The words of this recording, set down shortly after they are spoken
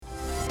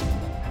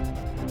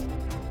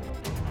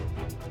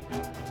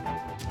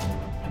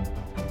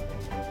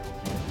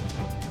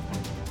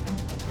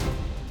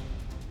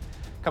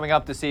Coming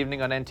up this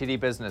evening on NTD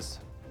Business.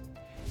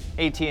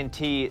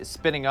 AT&T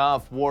spinning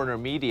off Warner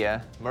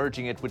Media,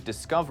 merging it with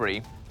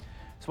Discovery.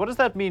 So what does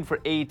that mean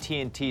for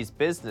AT&T's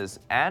business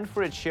and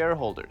for its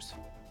shareholders?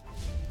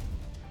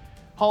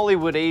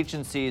 Hollywood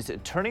agencies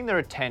turning their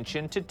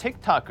attention to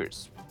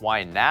TikTokers.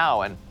 Why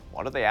now and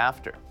what are they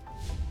after?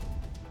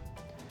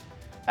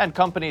 And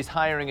companies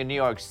hiring in New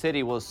York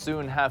City will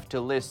soon have to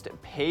list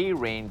pay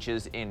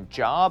ranges in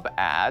job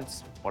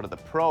ads. What are the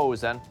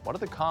pros and what are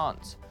the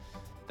cons?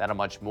 That and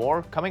much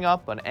more coming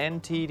up on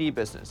NTD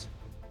Business.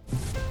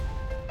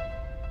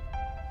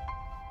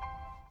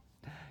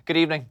 Good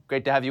evening.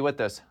 Great to have you with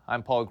us.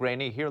 I'm Paul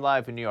Graney, here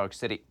live in New York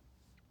City.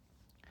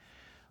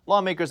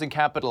 Lawmakers in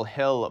Capitol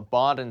Hill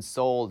bought and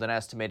sold an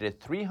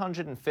estimated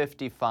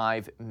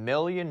 $355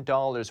 million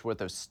worth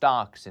of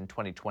stocks in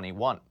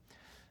 2021.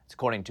 It's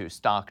according to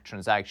stock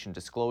transaction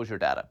disclosure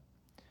data.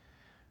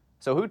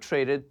 So who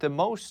traded the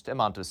most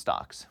amount of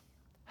stocks?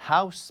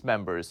 House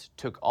members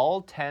took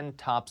all 10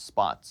 top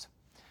spots.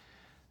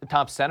 The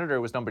top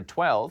senator was number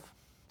 12.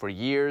 For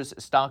years,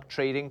 stock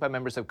trading by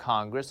members of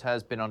Congress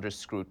has been under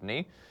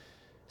scrutiny.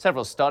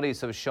 Several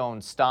studies have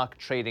shown stock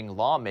trading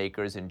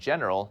lawmakers in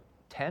general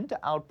tend to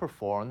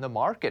outperform the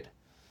market.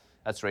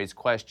 That's raised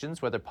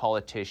questions whether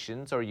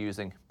politicians are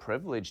using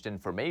privileged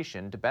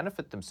information to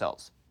benefit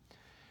themselves.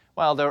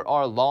 While there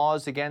are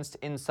laws against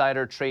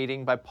insider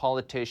trading by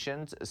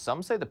politicians,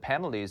 some say the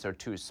penalties are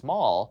too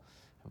small,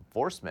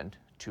 enforcement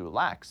too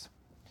lax.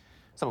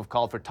 Some have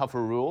called for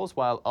tougher rules,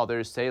 while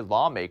others say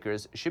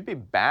lawmakers should be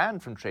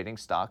banned from trading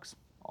stocks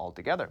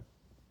altogether.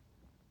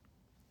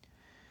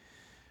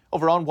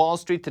 Over on Wall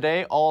Street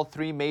today, all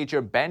three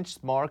major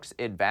benchmarks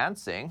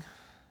advancing.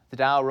 The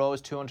Dow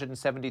rose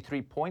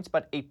 273 points,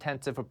 about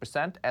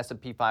 0.8%.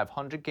 S&P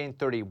 500 gained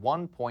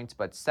 31 points,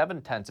 about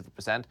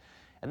 0.7%.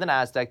 And the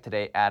Nasdaq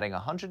today adding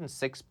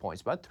 106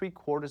 points, about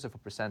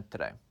 0.75%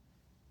 today.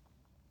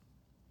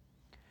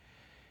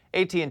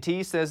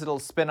 AT&T says it'll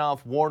spin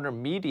off Warner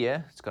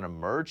Media. It's going to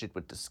merge it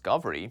with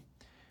Discovery.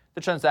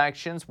 The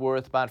transaction's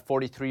worth about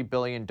 $43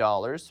 billion.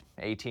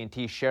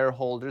 AT&T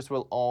shareholders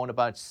will own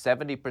about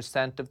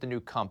 70% of the new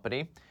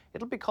company.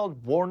 It'll be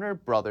called Warner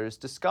Brothers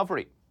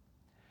Discovery.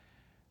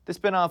 The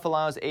spin-off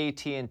allows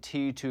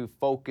AT&T to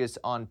focus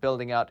on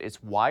building out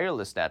its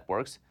wireless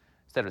networks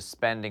instead of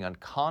spending on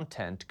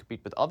content to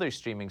compete with other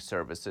streaming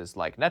services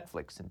like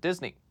Netflix and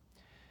Disney.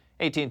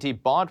 AT&T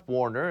bought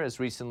Warner as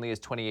recently as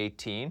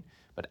 2018,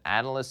 but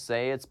analysts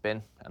say it's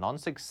been an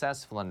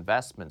unsuccessful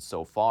investment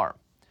so far.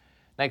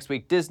 Next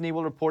week, Disney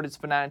will report its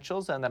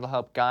financials, and that'll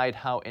help guide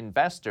how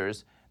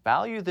investors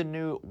value the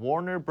new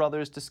Warner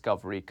Brothers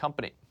Discovery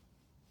company.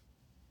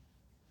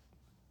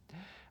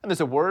 And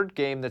there's a word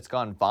game that's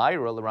gone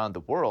viral around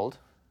the world.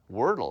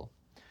 Wordle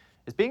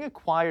is being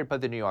acquired by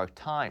the New York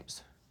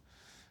Times.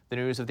 The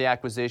news of the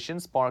acquisition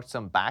sparked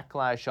some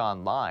backlash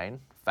online.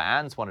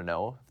 Fans want to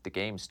know if the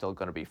game's still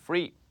going to be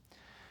free.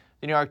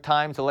 The New York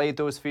Times allayed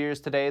those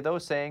fears today, though,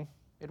 saying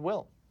it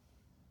will.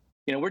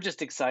 We're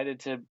just excited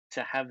to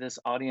have this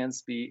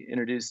audience be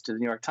introduced to the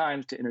New York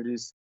Times, to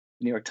introduce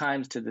the New York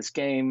Times to this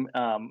game,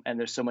 and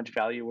there's so much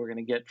value we're going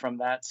to get from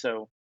that.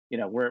 So,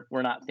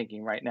 we're not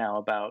thinking right now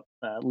about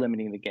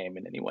limiting the game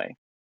in any way.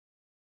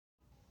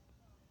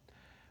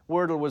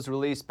 Wordle was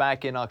released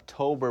back in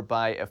October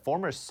by a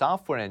former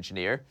software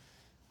engineer.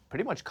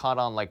 Pretty much caught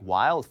on like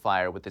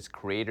wildfire, with its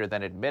creator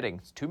then admitting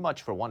it's too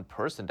much for one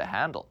person to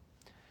handle.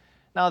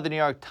 Now the New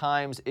York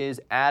Times is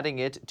adding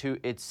it to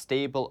its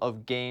stable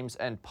of games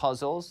and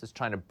puzzles. It's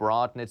trying to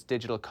broaden its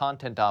digital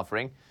content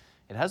offering.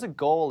 It has a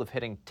goal of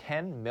hitting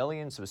 10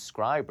 million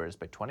subscribers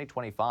by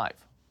 2025.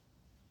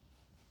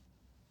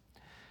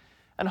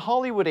 And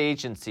Hollywood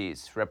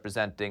agencies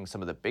representing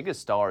some of the biggest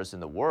stars in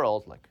the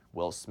world, like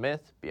Will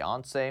Smith,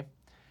 Beyonce,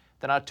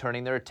 they're now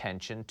turning their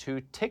attention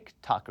to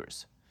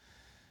TikTokers.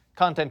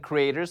 Content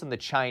creators in the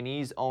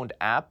Chinese-owned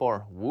app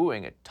are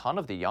wooing a ton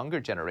of the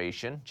younger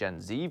generation, Gen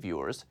Z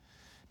viewers.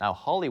 Now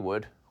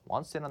Hollywood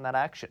wants in on that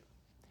action.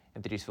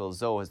 NTD's Phil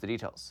Zoe has the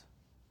details.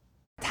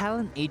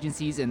 Talent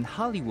agencies in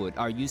Hollywood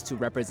are used to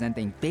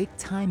representing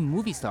big-time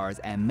movie stars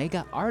and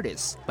mega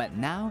artists, but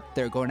now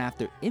they're going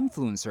after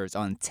influencers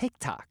on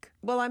TikTok.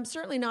 Well, I'm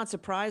certainly not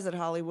surprised that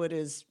Hollywood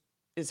is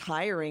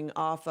hiring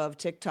off of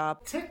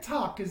TikTok.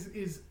 TikTok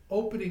is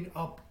opening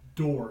up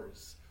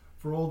doors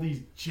for all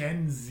these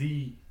Gen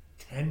Z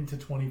 10 to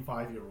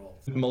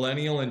 25-year-olds.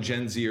 Millennial and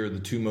Gen Z are the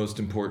two most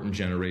important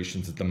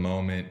generations at the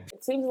moment.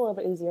 It seems a little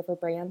bit easier for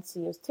brands to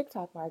use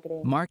TikTok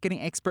marketing.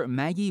 Marketing expert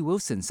Maggie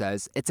Wilson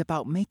says it's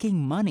about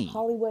making money.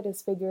 Hollywood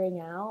is figuring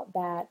out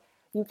that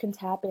you can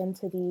tap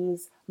into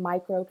these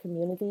micro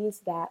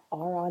communities that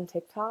are on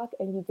TikTok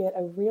and you get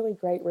a really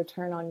great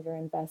return on your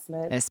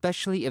investment.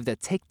 Especially if the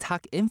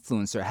TikTok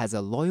influencer has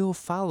a loyal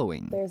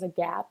following. There's a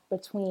gap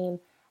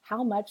between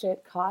how much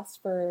it costs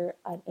for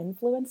an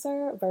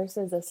influencer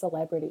versus a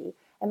celebrity.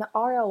 And the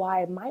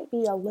ROI might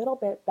be a little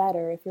bit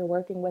better if you're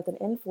working with an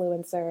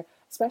influencer,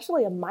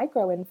 especially a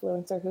micro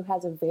influencer who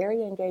has a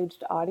very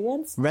engaged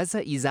audience.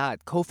 Reza Izad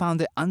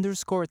co-founded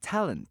Underscore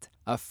Talent,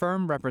 a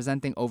firm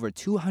representing over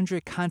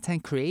 200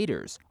 content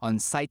creators on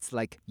sites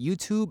like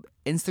YouTube,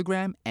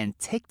 Instagram, and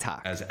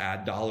TikTok. As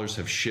ad dollars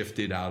have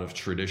shifted out of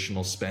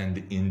traditional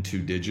spend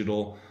into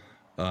digital,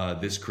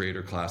 this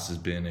creator class has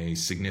been a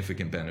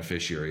significant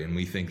beneficiary, and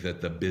we think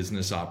that the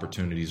business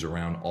opportunities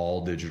around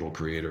all digital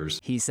creators.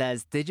 He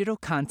says digital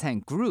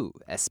content grew,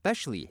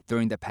 especially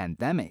during the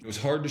pandemic. It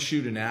was hard to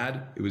shoot an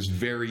ad. It was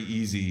very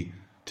easy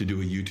to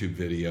do a YouTube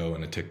video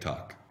and a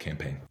TikTok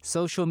campaign.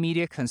 Social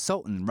media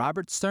consultant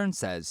Robert Stern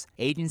says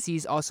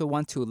agencies also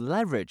want to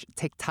leverage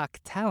TikTok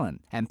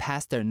talent and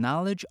pass their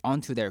knowledge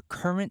onto their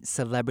current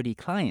celebrity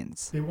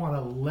clients. They want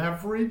to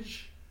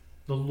leverage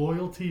the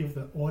loyalty of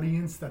the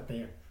audience that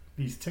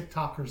these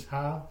TikTokers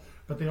have,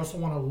 but they also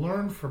want to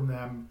learn from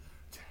them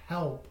to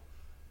help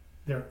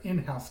their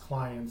in-house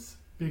clients,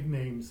 big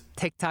names.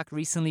 TikTok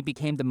recently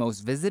became the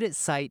most visited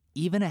site,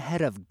 even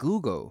ahead of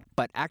Google.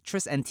 But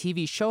actress and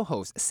TV show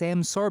host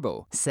Sam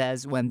Sorbo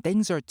says when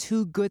things are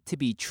too good to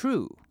be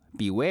true,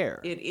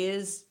 beware. It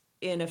is,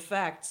 in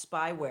effect,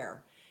 spyware.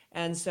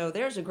 And so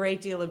there's a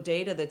great deal of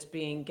data that's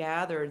being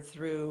gathered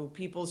through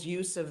people's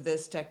use of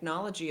this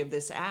technology, of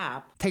this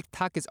app.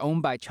 TikTok is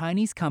owned by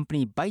Chinese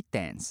company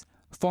ByteDance.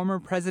 Former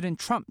President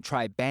Trump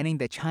tried banning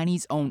the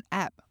Chinese-owned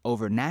app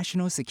over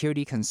national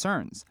security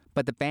concerns,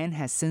 but the ban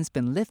has since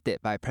been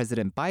lifted by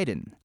President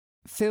Biden.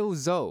 Phil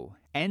Zhou,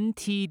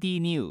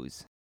 NTD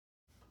News.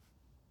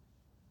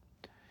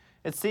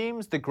 It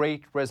seems the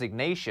Great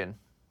Resignation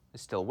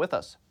is still with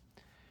us.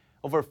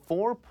 Over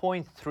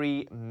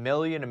 4.3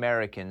 million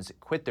Americans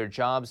quit their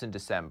jobs in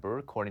December,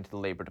 according to the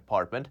Labor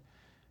Department.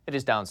 It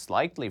is down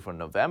slightly from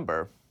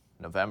November.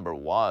 November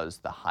was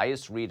the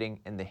highest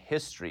reading in the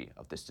history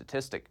of the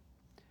statistic.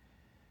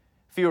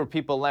 Fewer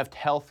people left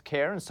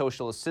healthcare and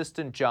social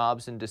assistant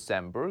jobs in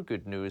December.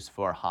 Good news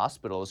for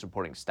hospitals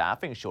reporting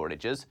staffing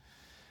shortages.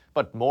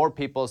 But more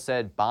people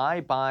said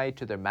bye-bye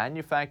to their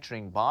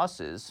manufacturing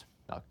bosses.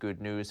 Not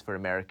good news for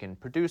American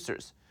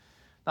producers.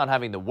 Not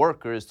having the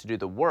workers to do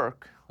the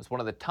work was one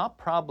of the top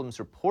problems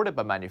reported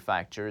by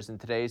manufacturers in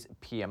today's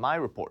PMI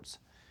reports.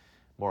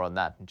 More on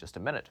that in just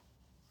a minute.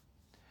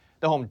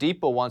 The Home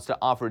Depot wants to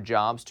offer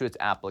jobs to its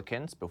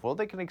applicants before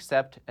they can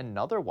accept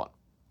another one.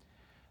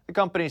 The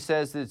company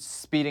says it's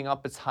speeding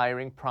up its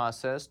hiring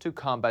process to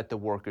combat the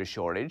worker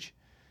shortage.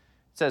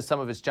 It says some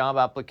of its job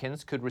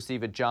applicants could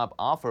receive a job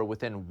offer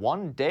within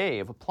 1 day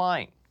of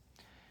applying.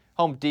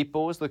 Home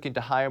Depot is looking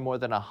to hire more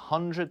than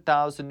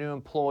 100,000 new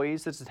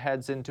employees as it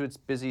heads into its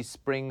busy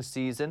spring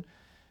season.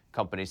 The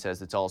company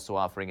says it's also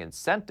offering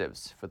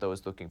incentives for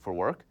those looking for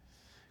work,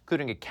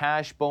 including a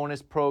cash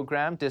bonus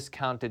program,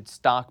 discounted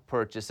stock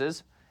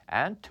purchases,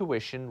 and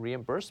tuition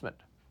reimbursement.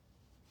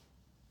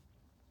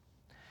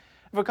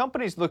 For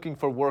companies looking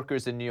for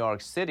workers in New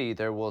York City,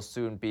 there will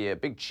soon be a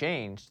big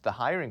change to the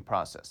hiring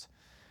process.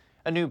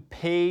 A new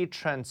pay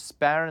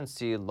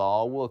transparency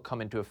law will come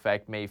into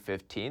effect May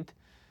 15th.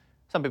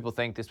 Some people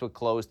think this will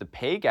close the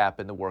pay gap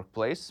in the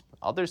workplace.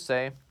 Others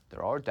say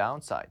there are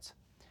downsides.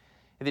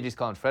 NTD's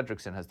Colin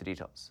Fredrickson has the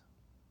details.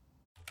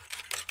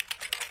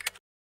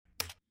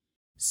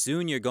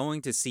 Soon you're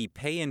going to see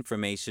pay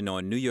information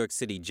on New York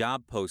City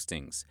job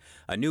postings.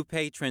 A new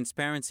pay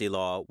transparency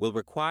law will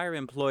require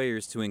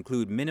employers to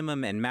include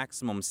minimum and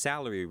maximum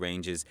salary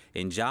ranges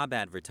in job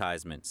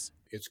advertisements.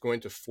 It's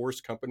going to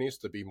force companies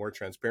to be more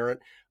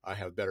transparent,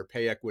 have better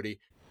pay equity.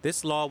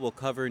 This law will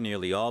cover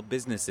nearly all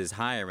businesses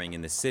hiring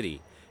in the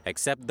city,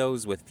 except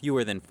those with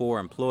fewer than 4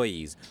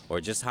 employees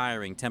or just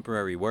hiring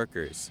temporary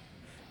workers.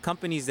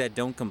 Companies that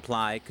don't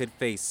comply could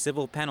face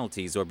civil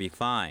penalties or be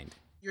fined.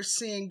 You're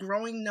seeing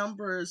growing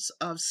numbers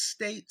of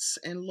states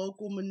and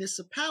local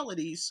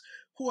municipalities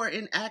who are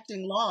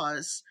enacting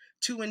laws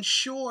to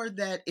ensure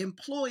that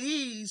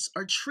employees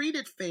are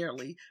treated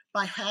fairly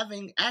by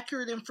having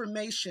accurate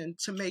information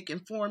to make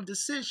informed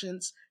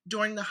decisions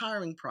during the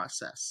hiring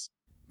process.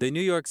 The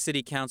New York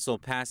City Council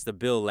passed the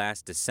bill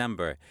last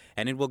December,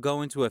 and it will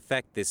go into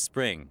effect this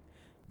spring.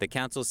 The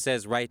council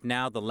says right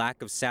now the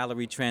lack of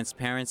salary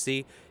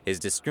transparency is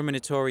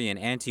discriminatory and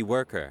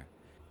anti-worker.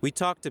 We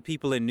talked to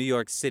people in New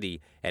York City,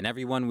 and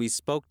everyone we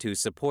spoke to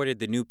supported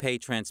the new pay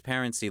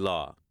transparency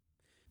law.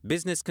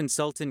 Business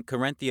consultant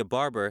Corinthia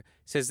Barber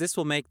says this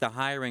will make the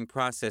hiring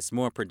process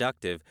more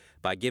productive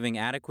by giving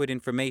adequate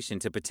information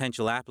to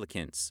potential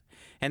applicants.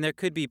 And there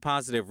could be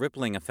positive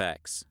rippling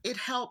effects. It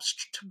helps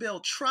to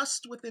build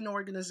trust within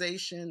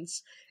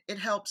organizations. It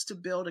helps to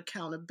build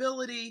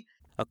accountability.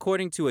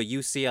 According to a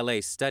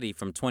UCLA study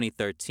from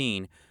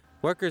 2013,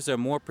 workers are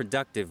more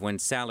productive when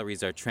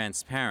salaries are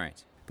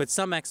transparent. But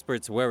some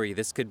experts worry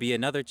this could be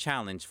another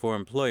challenge for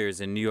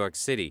employers in New York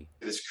City.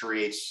 This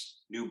creates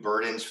new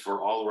burdens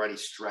for already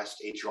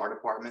stressed HR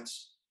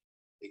departments.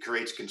 It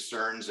creates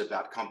concerns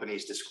about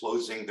companies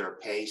disclosing their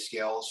pay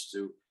scales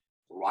to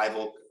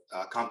rival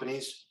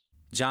companies.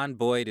 John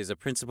Boyd is a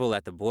principal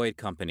at the Boyd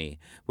Company,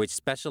 which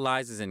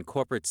specializes in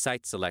corporate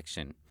site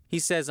selection. He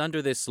says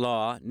under this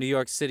law, New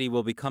York City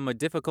will become a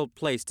difficult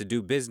place to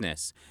do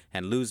business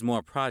and lose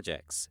more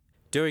projects.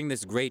 During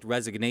this great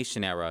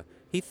resignation era,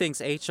 he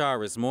thinks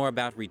HR is more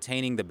about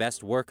retaining the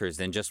best workers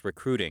than just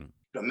recruiting.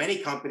 Many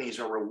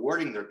companies are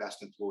rewarding their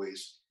best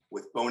employees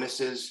with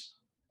bonuses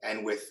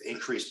and with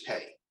increased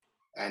pay.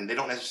 And they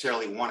don't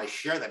necessarily want to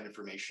share that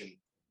information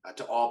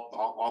to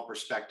all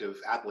prospective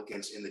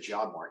applicants in the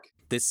job market.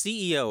 The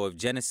CEO of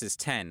Genesis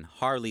 10,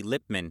 Harley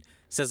Lipman,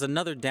 says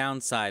another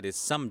downside is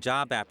some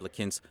job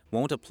applicants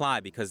won't apply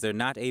because they're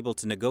not able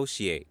to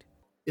negotiate.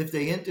 If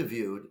they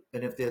interviewed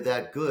and if they're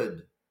that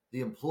good,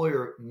 the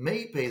employer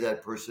may pay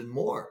that person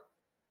more.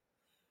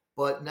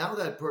 But now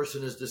that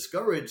person is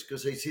discouraged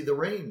because they see the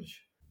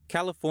range.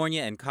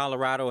 California and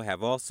Colorado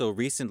have also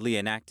recently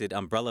enacted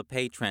umbrella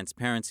pay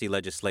transparency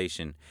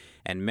legislation,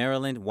 and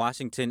Maryland,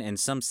 Washington, and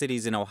some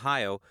cities in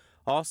Ohio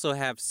also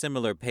have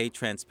similar pay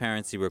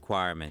transparency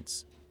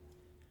requirements.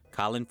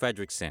 Colin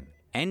Fredrickson,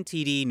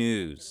 NTD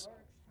News.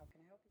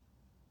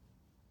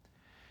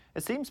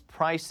 It seems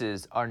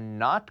prices are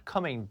not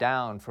coming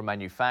down for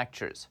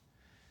manufacturers.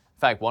 In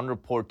fact, one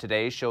report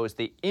today shows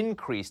they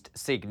increased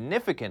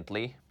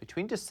significantly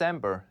between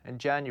December and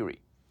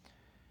January.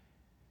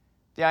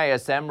 The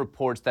ISM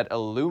reports that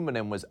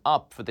aluminum was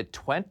up for the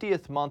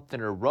 20th month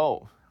in a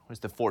row. It was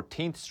the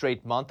 14th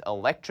straight month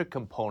electric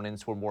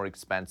components were more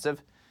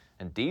expensive,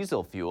 and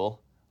diesel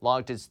fuel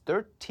logged its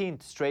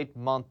 13th straight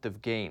month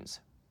of gains.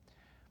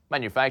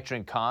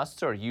 Manufacturing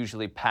costs are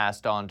usually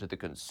passed on to the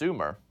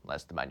consumer,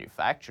 unless the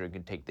manufacturer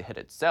can take the hit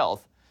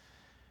itself.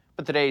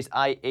 But today's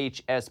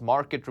IHS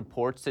market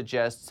report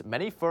suggests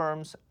many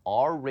firms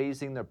are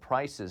raising their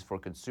prices for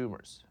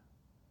consumers.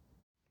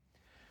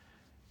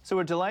 So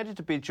we're delighted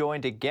to be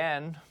joined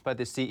again by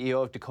the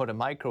CEO of Dakota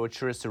Micro,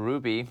 Charissa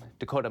Ruby.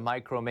 Dakota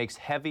Micro makes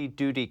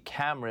heavy-duty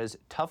cameras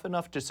tough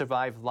enough to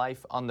survive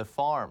life on the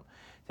farm.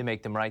 They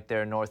make them right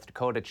there in North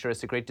Dakota.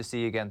 Charissa, great to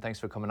see you again. Thanks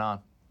for coming on.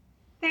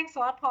 Thanks a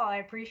lot, Paul. I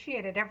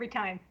appreciate it every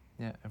time.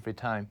 Yeah, every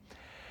time.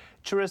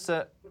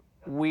 Charissa,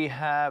 we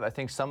have, I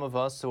think some of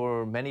us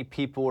or many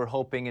people were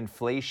hoping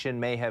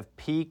inflation may have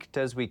peaked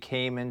as we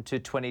came into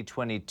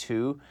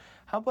 2022.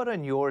 How about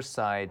on your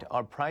side?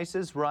 Are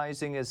prices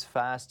rising as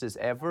fast as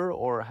ever,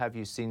 or have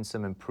you seen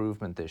some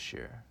improvement this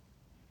year?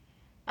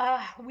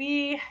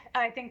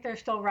 I think they're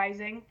still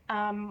rising.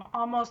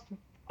 Almost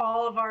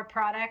all of our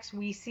products,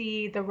 we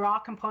see the raw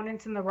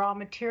components and the raw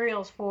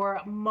materials for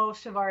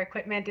most of our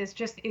equipment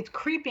it's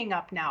creeping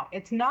up now.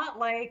 It's not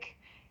like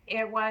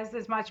it was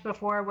as much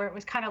before where it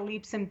was kind of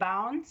leaps and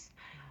bounds.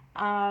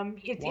 Why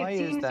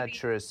is that,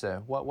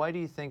 Charissa? Why do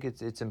you think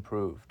it's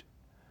improved?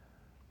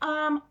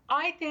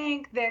 I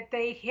think that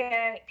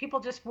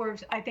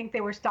I think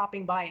they were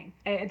stopping buying.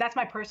 That's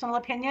my personal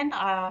opinion.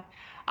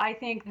 I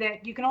think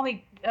that you can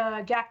only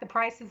jack the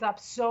prices up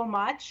so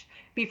much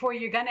before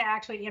you're going to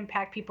actually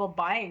impact people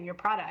buying your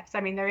products. I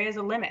mean, there is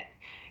a limit.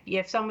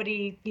 If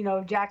somebody,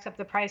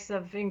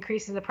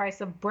 increases the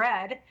price of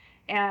bread,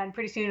 and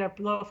pretty soon a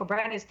loaf of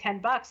bread is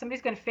 $10,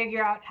 somebody's going to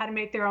figure out how to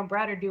make their own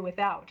bread or do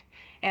without.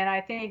 And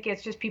I think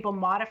it's just people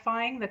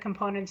modifying the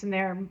components in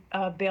their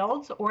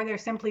builds, or they're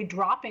simply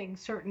dropping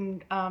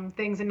certain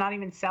things and not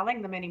even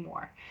selling them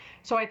anymore.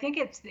 So I think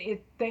the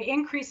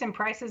increase in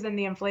prices and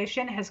the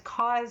inflation has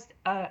caused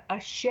a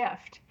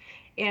shift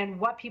in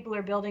what people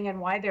are building and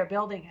why they're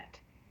building it.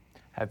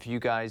 Have you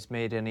guys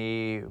made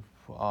any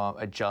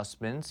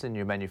adjustments in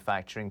your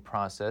manufacturing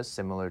process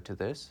similar to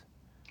this?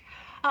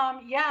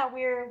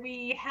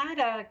 We had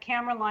a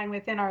camera line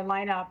within our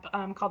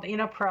lineup called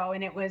InnoPro,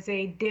 and it was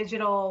a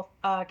digital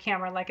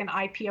camera, like a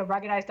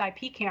ruggedized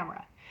IP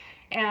camera.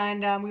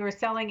 And we were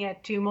selling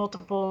it to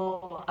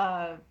multiple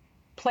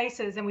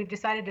places, and we've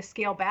decided to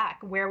scale back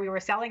where we were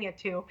selling it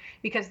to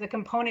because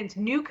the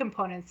new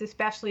components,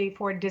 especially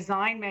for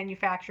design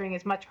manufacturing,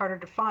 is much harder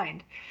to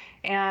find.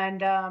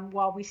 And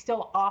while we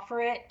still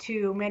offer it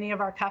to many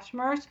of our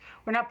customers,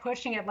 we're not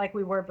pushing it like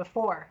we were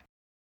before.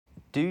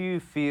 Do you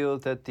feel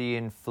that the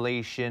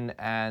inflation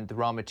and the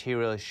raw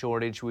material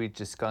shortage we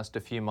discussed a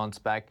few months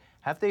back,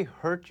 have they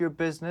hurt your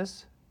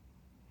business?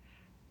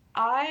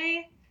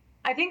 I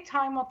think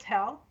time will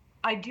tell.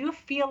 I do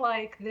feel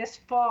like this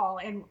fall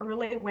and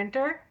early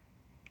winter,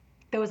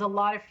 there was a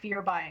lot of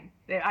fear buying.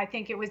 I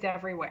think it was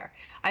everywhere.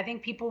 I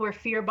think people were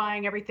fear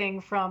buying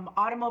everything from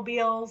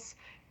automobiles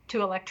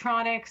to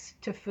electronics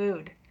to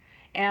food.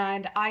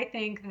 And I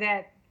think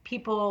that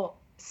people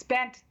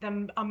spent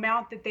the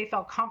amount that they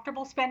felt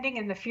comfortable spending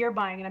in the fear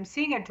buying, and I'm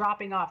seeing it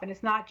dropping off. And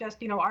it's not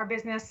just, our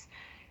business,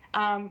 we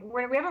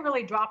haven't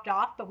really dropped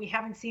off, but we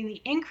haven't seen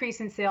the increase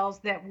in sales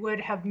that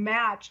would have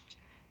matched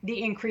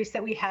the increase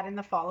that we had in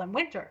the fall and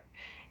winter.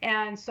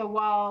 And so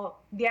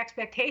while the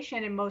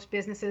expectation in most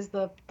businesses,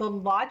 the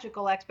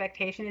logical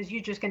expectation is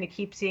you're just going to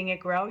keep seeing it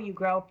grow. You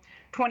grow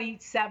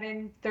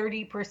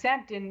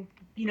 27-30% in,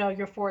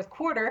 your fourth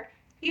quarter.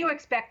 You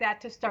expect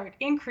that to start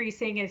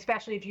increasing,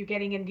 especially if you're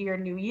getting into your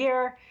new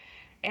year.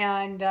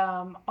 And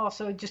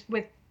also just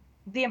with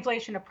the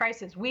inflation of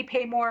prices, we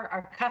pay more,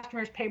 our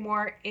customers pay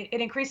more.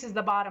 It increases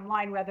the bottom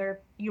line,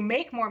 whether you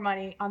make more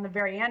money on the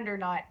very end or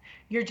not.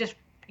 You're just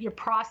you're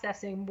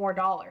processing more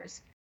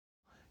dollars.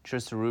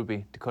 Trista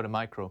Ruby, Dakota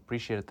Micro.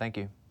 Appreciate it. Thank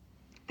you.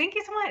 Thank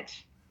you so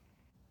much.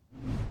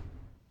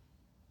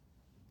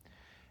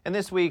 In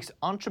this week's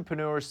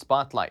Entrepreneur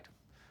Spotlight,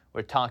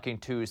 we're talking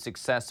to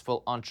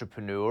successful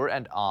entrepreneur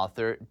and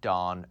author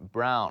Don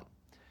Brown.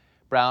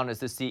 Brown is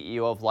the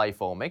CEO of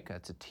LifeOmic.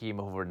 That's a team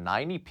of over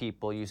 90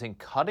 people using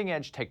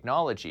cutting-edge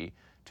technology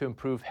to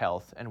improve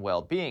health and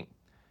well-being.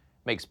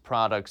 Its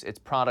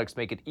products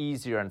make it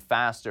easier and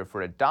faster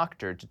for a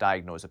doctor to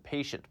diagnose a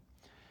patient.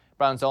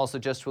 Brown's also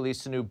just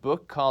released a new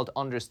book called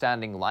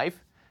Understanding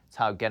Life. It's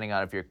how getting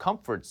out of your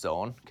comfort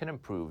zone can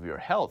improve your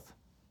health.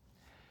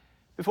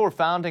 Before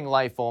founding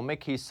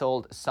LifeOmic, he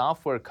sold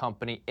software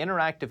company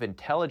Interactive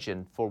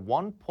Intelligent for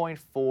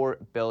 $1.4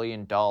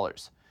 billion.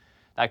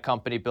 That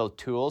company built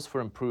tools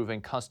for improving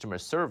customer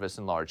service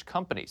in large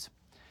companies.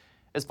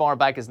 As far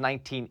back as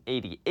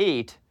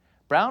 1988,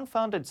 Brown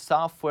founded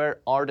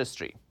Software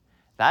Artistry.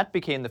 That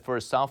became the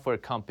first software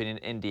company in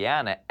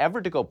Indiana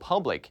ever to go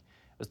public.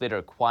 It was later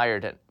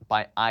acquired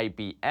by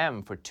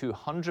IBM for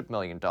 $200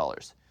 million.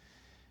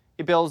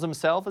 He bills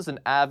himself as an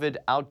avid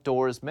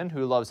outdoorsman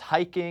who loves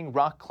hiking,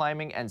 rock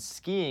climbing, and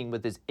skiing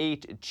with his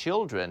 8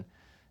 children,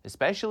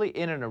 especially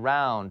in and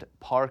around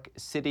Park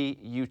City,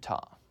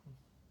 Utah.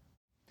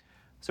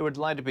 So we're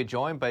delighted to be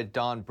joined by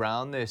Don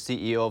Brown, the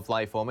CEO of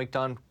LifeOmic.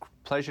 Don,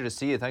 pleasure to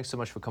see you. Thanks so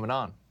much for coming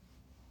on.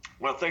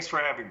 Well, thanks for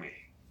having me.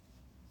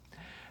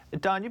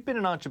 Don, you've been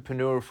an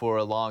entrepreneur for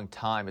a long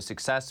time, a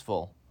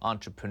successful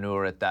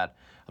entrepreneur at that.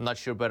 I'm not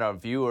sure about our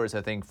viewers.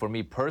 I think for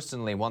me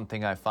personally, one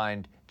thing I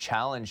find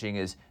challenging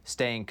is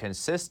staying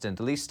consistent,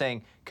 at least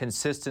staying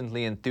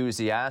consistently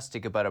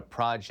enthusiastic about a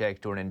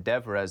project or an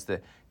endeavor as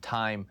the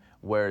time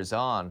wears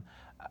on.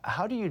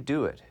 How do you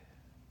do it?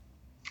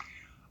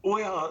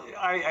 Well,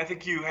 I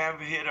think you have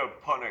hit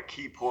upon a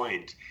key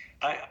point.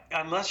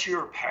 Unless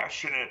you're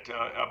passionate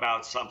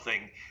about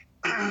something,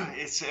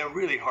 it's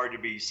really hard to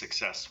be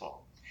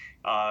successful.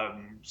 For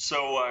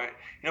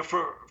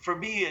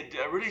me, it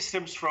really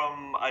stems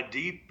from a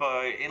deep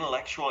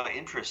intellectual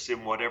interest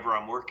in whatever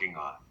I'm working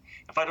on.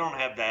 If I don't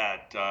have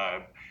that,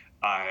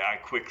 I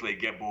quickly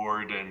get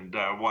bored and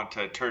want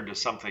to turn to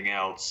something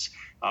else.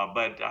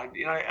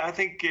 I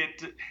think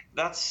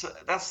that's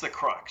the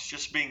crux,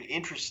 just being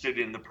interested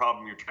in the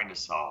problem you're trying to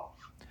solve.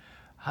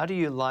 How do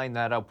you line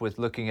that up with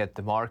looking at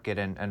the market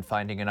and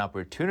finding an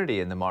opportunity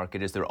in the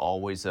market? Is there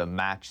always a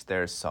match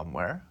there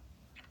somewhere?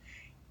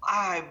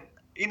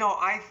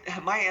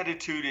 My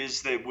attitude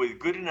is that with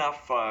good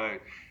enough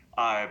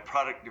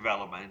product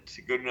development,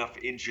 good enough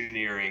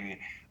engineering,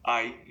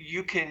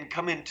 you can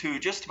come into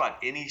just about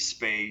any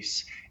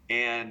space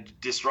and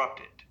disrupt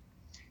it.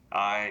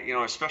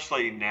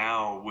 Especially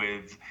now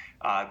with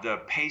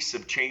the pace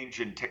of change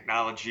in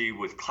technology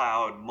with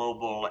cloud,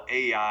 mobile,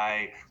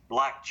 AI,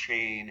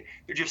 blockchain,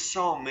 there are just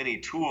so many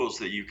tools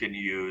that you can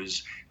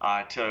use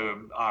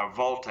to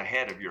vault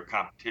ahead of your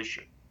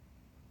competition.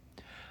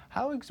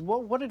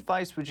 What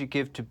advice would you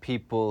give to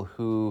people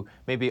who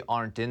maybe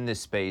aren't in this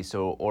space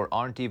or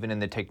aren't even in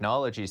the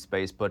technology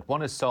space but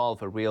want to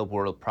solve a real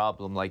world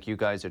problem like you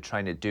guys are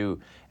trying to do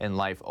in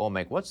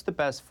LifeOmic? What's the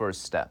best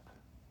first step?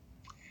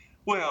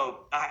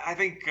 Well, I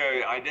think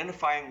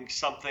identifying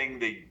something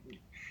that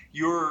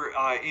you're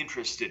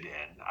interested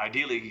in,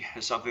 ideally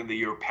something that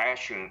you're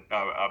passionate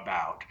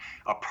about,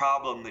 a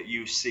problem that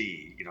you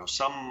see,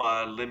 some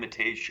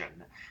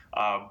limitation.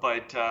 I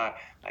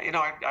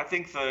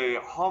think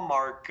the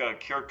hallmark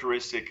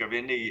characteristic of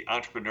any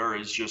entrepreneur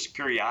is just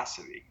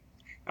curiosity,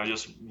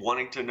 just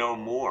wanting to know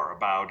more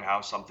about how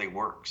something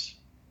works.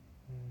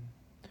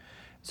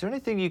 Is there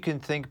anything you can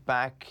think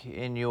back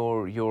in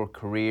your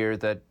career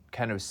that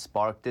kind of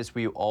sparked this?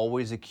 Were you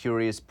always a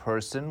curious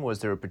person? Was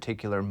there a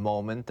particular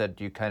moment that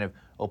you kind of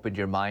opened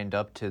your mind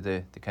up to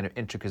the kind of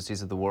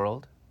intricacies of the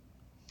world?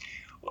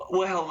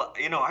 Well,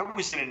 I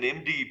was in an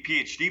MD,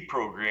 PhD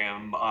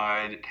program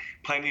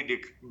planning to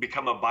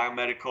become a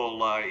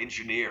biomedical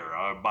engineer,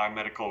 a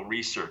biomedical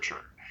researcher.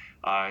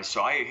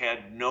 So I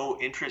had no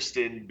interest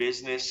in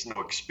business,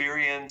 no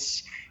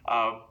experience,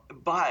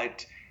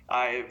 but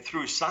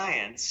through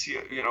science,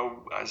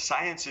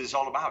 science is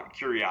all about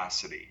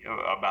curiosity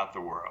about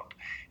the world.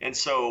 And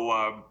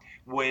so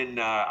when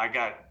I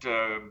got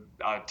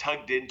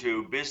tugged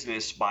into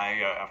business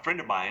by a friend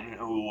of mine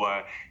who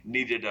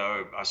needed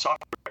a software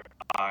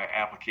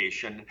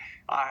application,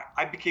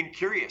 I became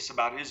curious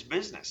about his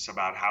business,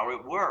 about how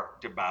it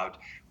worked, about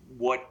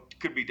what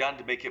could be done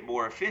to make it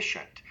more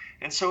efficient.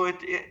 And so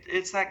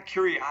it's that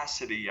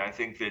curiosity, I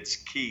think, that's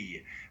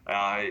key.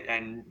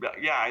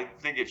 I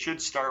think it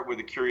should start with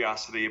a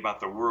curiosity about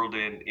the world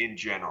in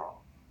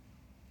general.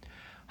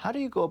 How do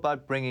you go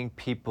about bringing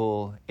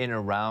people in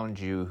around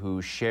you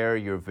who share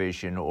your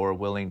vision or are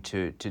willing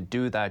to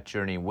do that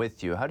journey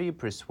with you? How do you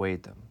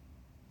persuade them?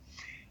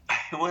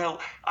 Well,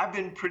 I've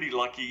been pretty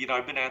lucky.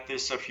 I've been at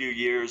this a few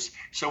years.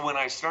 So when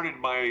I started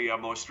my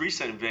most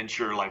recent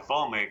venture,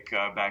 LifeOmic,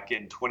 back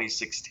in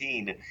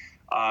 2016,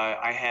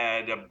 I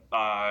had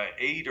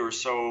 8 or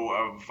so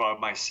of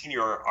my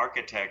senior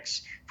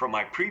architects from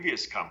my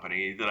previous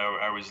company that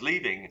I was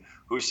leaving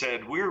who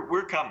said,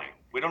 we're coming.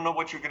 We don't know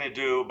what you're going to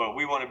do, but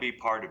we want to be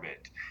part of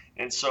it.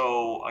 And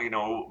so,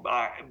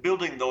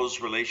 building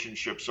those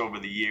relationships over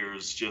the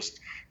years just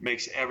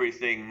makes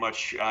everything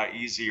much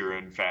easier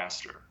and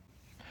faster.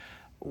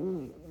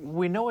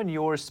 We know in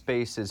your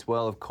space as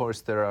well, of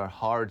course, there are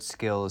hard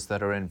skills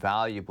that are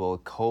invaluable,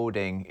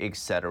 coding,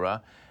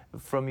 etc.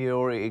 From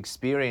your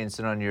experience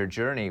and on your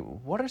journey,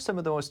 what are some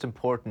of the most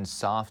important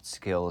soft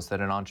skills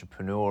that an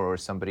entrepreneur or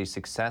somebody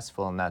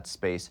successful in that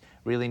space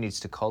really needs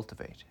to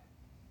cultivate?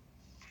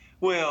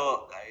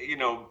 Well,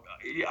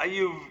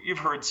 you've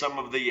heard some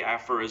of the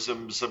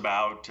aphorisms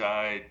about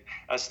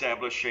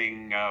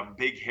establishing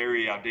big,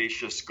 hairy,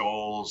 audacious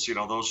goals,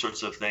 those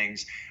sorts of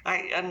things.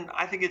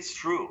 I think it's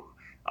true.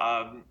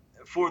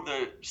 For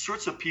the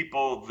sorts of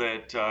people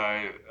that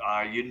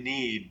you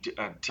need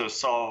to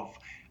solve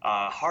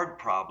hard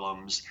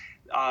problems,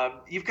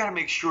 you've got to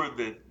make sure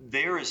that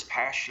they're as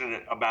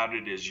passionate about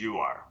it as you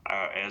are,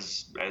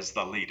 as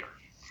the leader.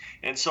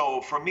 And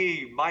so for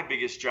me, my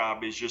biggest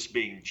job is just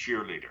being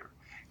cheerleader.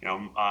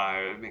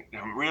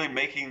 Really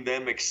making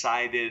them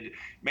excited,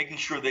 making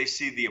sure they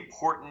see the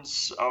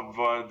importance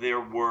of their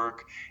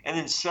work, and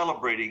then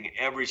celebrating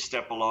every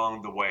step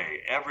along the way,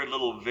 every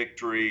little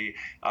victory,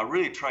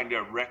 really trying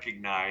to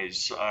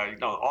recognize,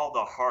 all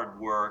the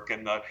hard work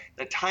and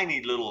the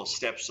tiny little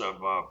steps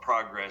of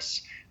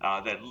progress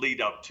that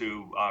lead up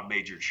to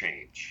major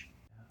change.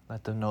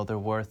 Let them know their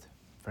worth.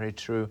 Very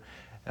true.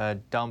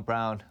 Don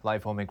Brown,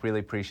 LifeOmic, really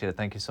appreciate it.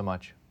 Thank you so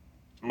much.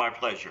 My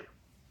pleasure.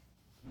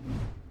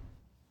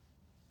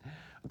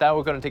 With that,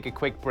 we're going to take a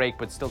quick break,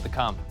 but still to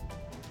come.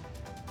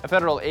 A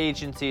federal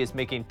agency is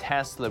making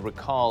Tesla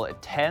recall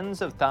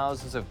tens of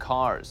thousands of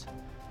cars.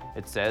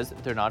 It says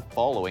they're not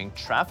following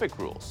traffic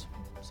rules.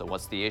 So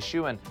what's the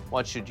issue, and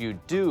what should you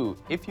do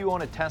if you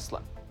own a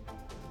Tesla?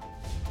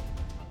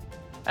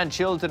 And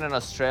children in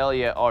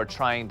Australia are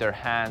trying their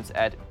hands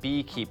at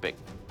beekeeping.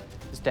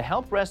 It's to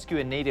help rescue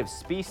a native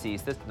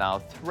species that's now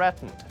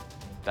threatened.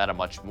 That and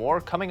much more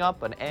coming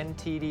up on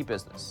NTD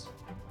Business.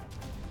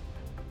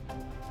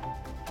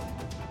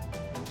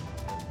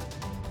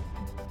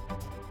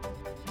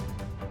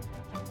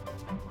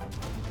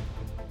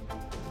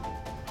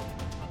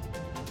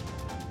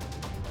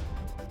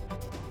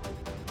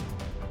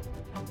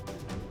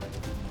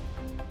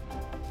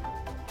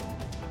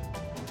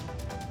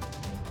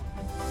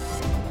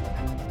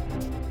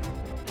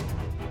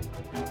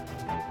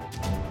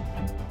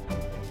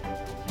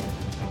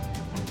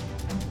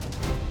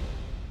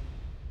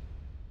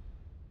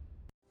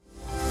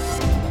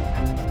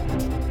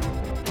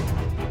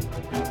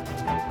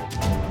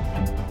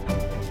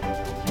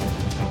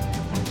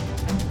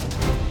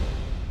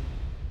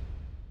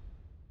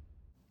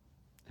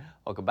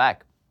 Welcome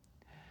back.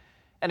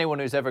 Anyone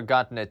who's ever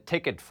gotten a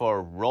ticket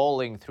for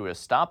rolling through a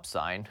stop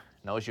sign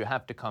knows you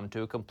have to come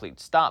to a complete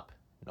stop,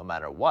 no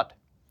matter what.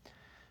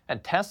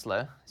 And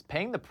Tesla is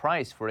paying the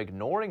price for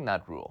ignoring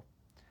that rule.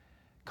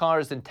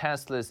 Cars in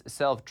Tesla's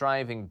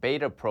self-driving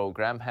beta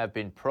program have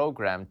been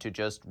programmed to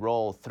just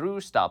roll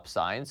through stop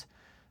signs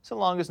so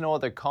long as no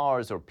other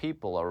cars or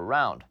people are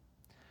around.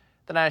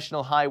 The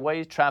National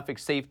Highway Traffic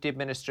Safety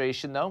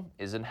Administration, though,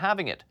 isn't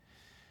having it.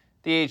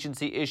 The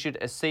agency issued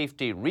a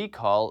safety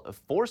recall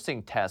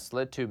forcing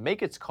Tesla to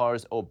make its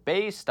cars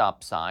obey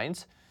stop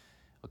signs.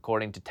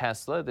 According to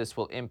Tesla, this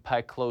will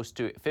impact close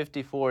to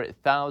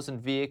 54,000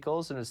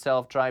 vehicles in a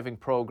self-driving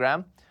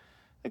program.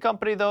 The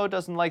company, though,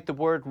 doesn't like the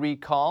word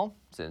recall,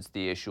 since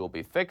the issue will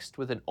be fixed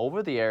with an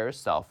over-the-air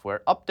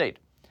software update.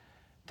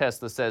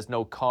 Tesla says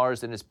no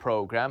cars in its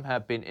program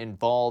have been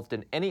involved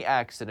in any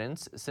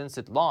accidents since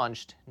it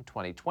launched in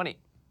 2020.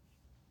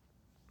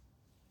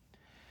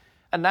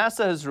 And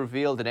NASA has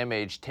revealed an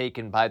image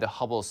taken by the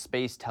Hubble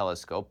Space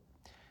Telescope.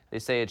 They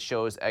say it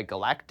shows a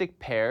galactic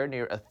pair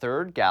near a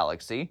third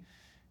galaxy.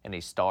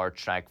 Any Star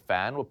Trek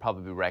fan will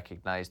probably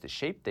recognize the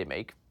shape they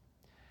make.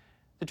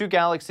 The two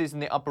galaxies in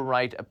the upper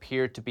right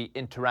appear to be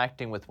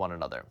interacting with one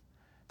another.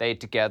 They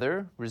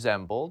together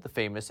resemble the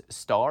famous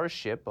star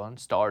ship on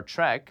Star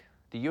Trek,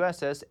 the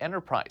USS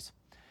Enterprise.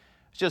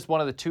 It's just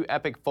one of the two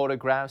epic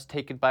photographs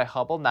taken by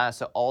Hubble.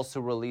 NASA also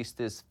released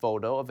this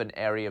photo of an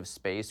area of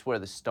space where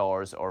the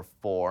stars are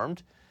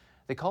formed.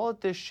 They call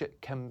it the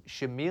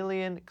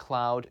Chameleon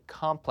Cloud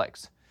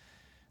Complex.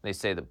 They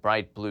say the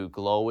bright blue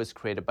glow is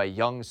created by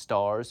young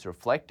stars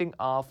reflecting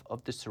off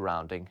of the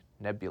surrounding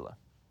nebula.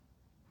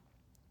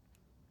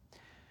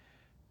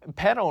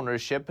 Pet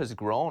ownership has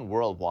grown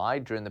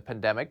worldwide during the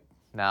pandemic.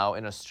 Now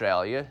in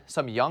Australia,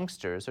 some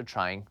youngsters are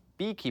trying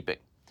beekeeping.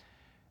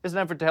 It's an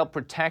effort to help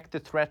protect the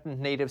threatened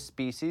native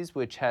species,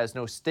 which has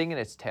no sting in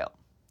its tail.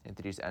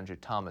 NTD's Andrew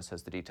Thomas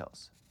has the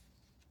details.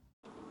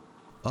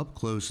 Up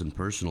close and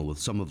personal with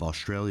some of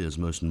Australia's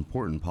most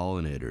important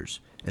pollinators,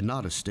 and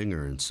not a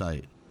stinger in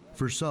sight.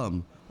 For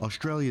some,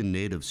 Australian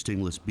native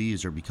stingless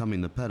bees are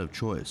becoming the pet of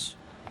choice.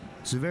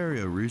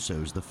 Severio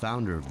Russo is the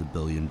founder of the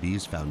Billion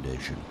Bees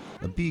Foundation,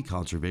 a bee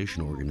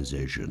conservation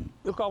organization.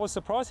 Look, I was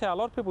surprised how a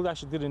lot of people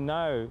actually didn't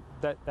know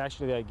that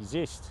actually they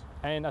exist.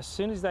 And as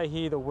soon as they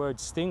hear the word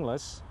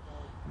stingless,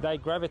 they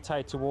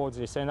gravitate towards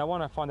this and they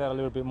want to find out a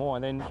little bit more.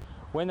 And then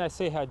when they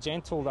see how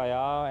gentle they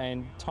are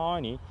and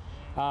tiny,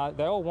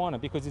 they all want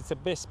it because it's the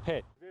best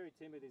pet.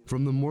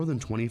 From the more than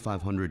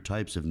 2,500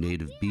 types of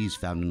native bees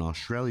found in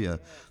Australia,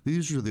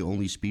 these are the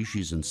only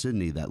species in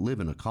Sydney that live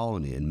in a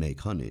colony and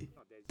make honey.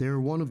 They are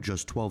one of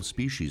just 12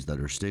 species that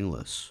are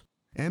stingless.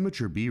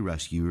 Amateur bee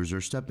rescuers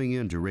are stepping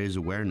in to raise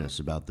awareness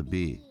about the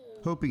bee,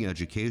 hoping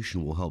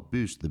education will help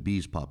boost the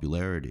bee's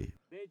popularity.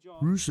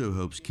 Russo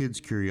hopes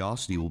kids'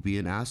 curiosity will be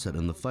an asset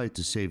in the fight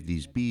to save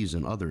these bees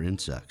and other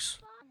insects.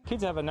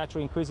 Kids have a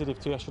natural inquisitive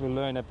to actually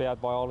learn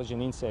about biology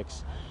and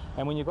insects.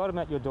 And when you've got them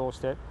at your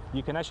doorstep,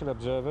 you can actually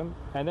observe them.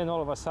 And then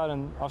all of a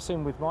sudden, I've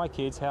seen with my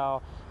kids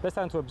how they're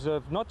starting to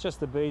observe not just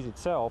the bees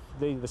itself,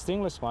 the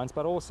stingless ones,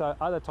 but also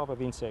other type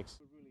of insects.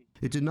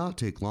 It did not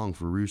take long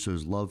for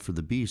Russo's love for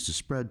the bees to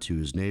spread to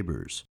his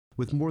neighbors,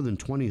 with more than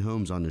 20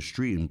 homes on his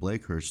street in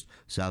Blakehurst,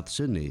 South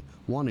Sydney,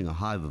 wanting a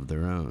hive of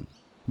their own.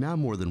 Now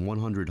more than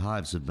 100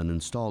 hives have been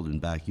installed in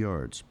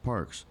backyards,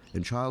 parks,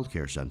 and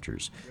childcare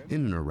centers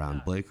in and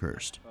around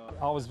Blakehurst.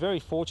 I was very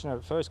fortunate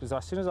at first because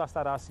as soon as I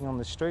started asking on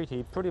the street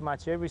here, pretty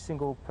much every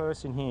single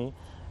person here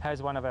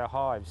has one of our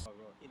hives.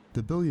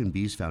 The Billion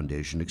Bees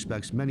Foundation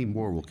expects many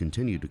more will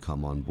continue to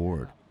come on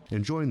board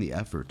and join the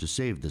effort to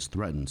save this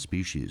threatened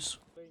species.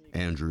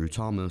 Andrew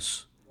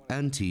Thomas,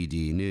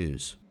 NTD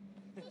News.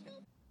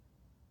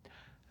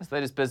 That's the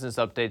latest business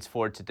updates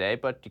for today,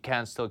 but you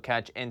can still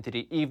catch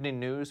NTD Evening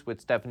News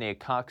with Stephanie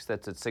Cox.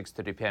 That's at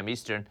 6:30 p.m.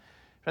 Eastern.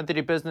 For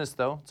NTD Business,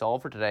 though, it's all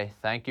for today.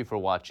 Thank you for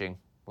watching.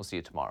 We'll see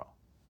you tomorrow.